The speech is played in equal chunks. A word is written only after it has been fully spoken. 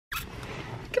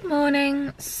Good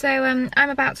morning. So I'm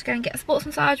about to go and get a sports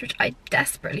massage, which I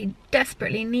desperately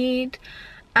need.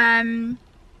 And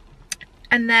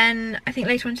then I think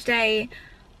later on today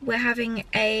we're having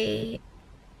a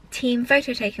team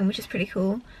photo taken, which is pretty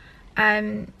cool.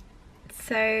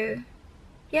 So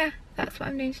yeah, that's what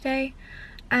I'm doing today.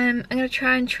 I'm gonna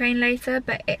try and train later,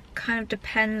 but it kind of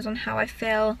depends on how I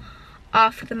feel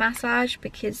after the massage,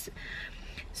 because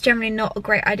it's generally not a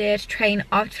great idea to train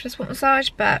after the sport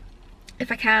massage, but if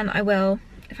I can, I will.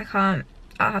 If I can't,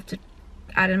 I'll have to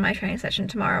add in my training session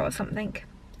tomorrow or something.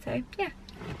 So yeah.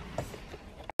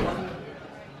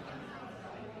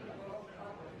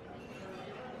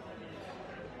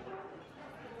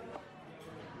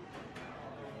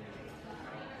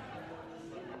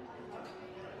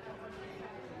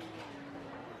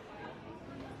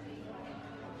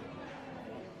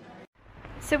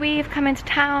 So we've come into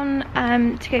town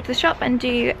to go to the shop and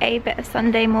do a bit of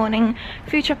Sunday morning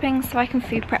food shopping so I can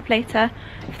food prep later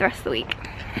for the rest of the week.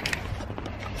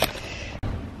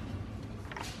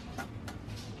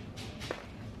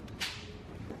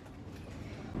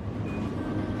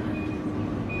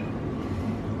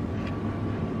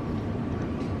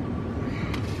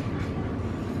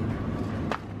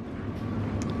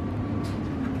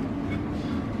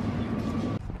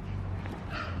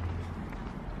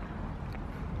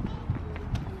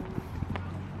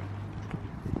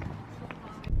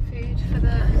 For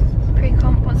the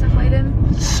pre-comp once I've weighed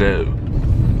him. So,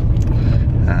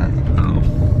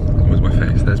 where's my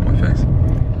face? There's my face.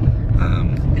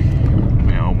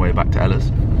 We are on way back to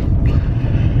Ella's.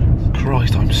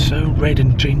 Christ, I'm so red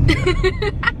and ginger.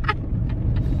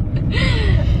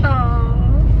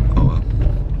 Oh. Oh well.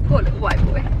 Poor little white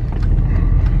boy.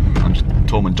 I'm just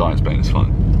Tormund Giant's bone, it's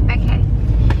fine. Okay.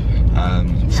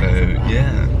 So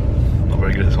yeah, not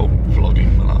very good at this whole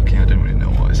vlogging malarkey. I don't really know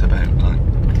what it's about. Like,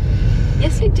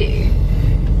 Yes, I do.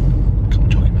 come on,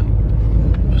 jogging milk.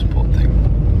 Most important thing.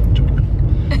 Jogging milk.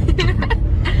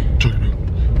 Jogging milk.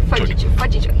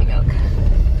 Fudgy jockey milk.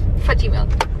 Fudgy milk.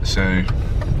 So,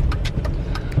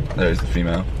 there's the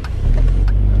female.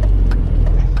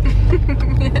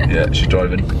 Yeah, she's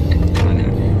driving.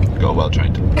 Got well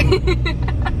trained.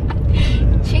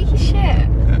 Cheeky shit.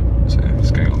 Yeah, so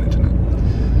it's going on the internet.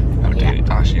 Oh dear,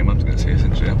 actually your mum's going to see us,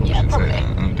 isn't she? I probably shouldn't say that.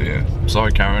 Oh dear.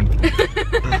 Sorry, Karen.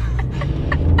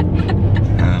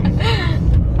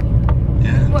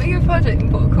 Yeah. What are you apologising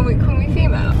for? Call me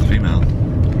female? Female.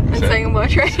 I'm saying I'm well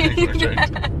trained.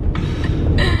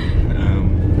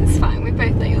 It's fine, we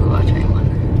both know you're the well trained one.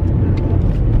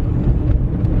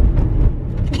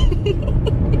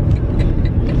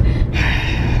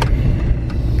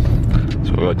 That's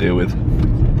what we've got to deal with.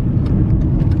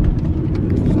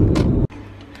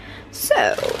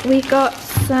 So, we got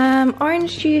some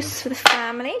orange juice for the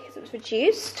family, because it was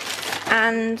reduced,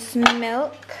 and some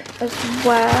milk as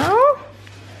well,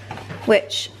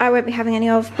 which I won't be having any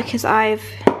of because I'm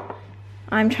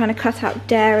trying to cut out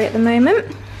dairy at the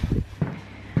moment.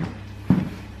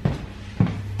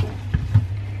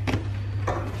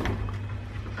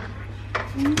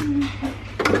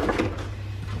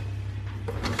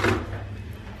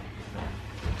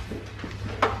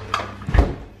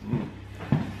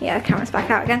 Yeah, the camera's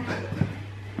back out again.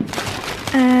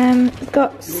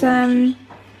 Got some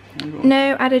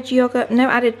no added yogurt, no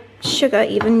added sugar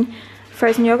even,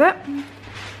 frozen yogurt,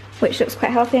 which looks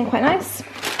quite healthy and quite nice.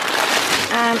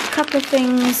 A couple of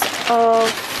things of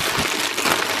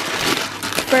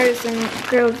frozen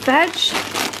grilled veg,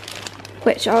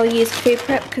 which I'll use for food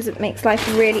prep because it makes life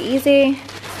really easy.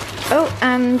 Oh,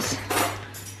 and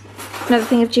another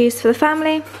thing of juice for the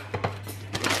family.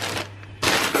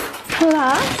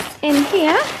 Plus, in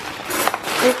here,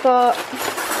 we've got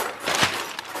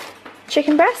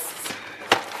chicken breasts,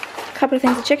 a couple of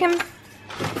things of chicken, a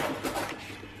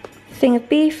thing of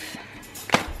beef,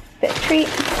 a bit of treat,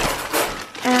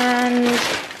 and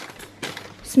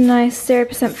some nice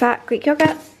 0% fat Greek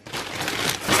yogurt,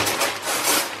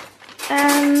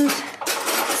 and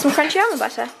some crunchy almond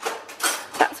butter.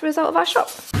 That's the result of our shop.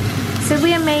 So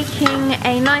we are making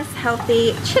a nice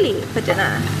healthy chili for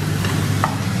dinner.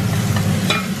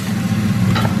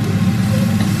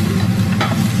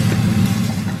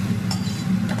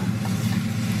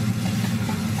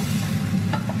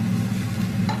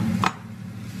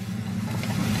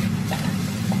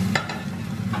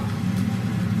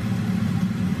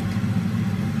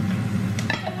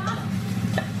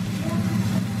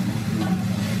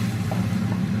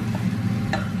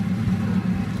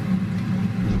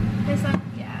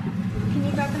 Yeah. Can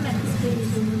you grab the mince,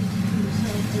 please?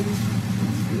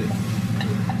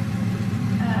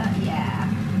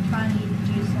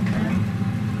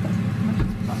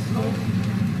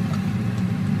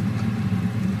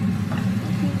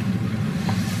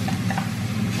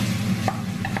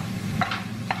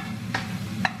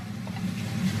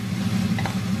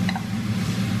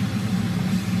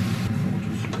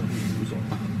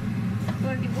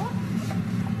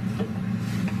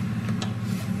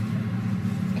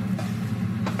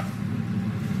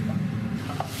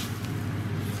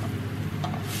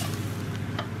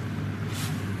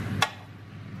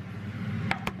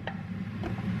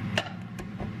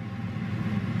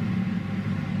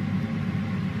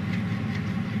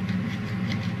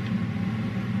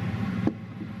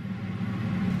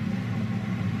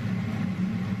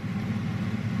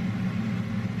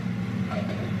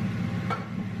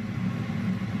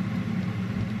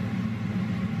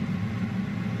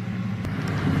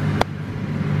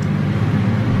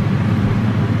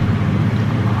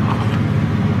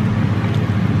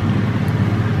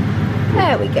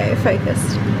 you go,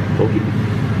 focused. Okay.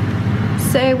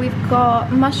 So we've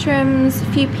got mushrooms, a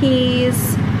few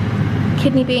peas,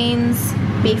 kidney beans,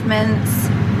 beef mince,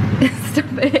 stop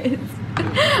it,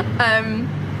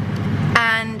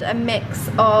 and a mix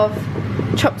of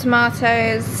chopped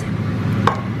tomatoes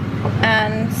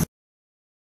and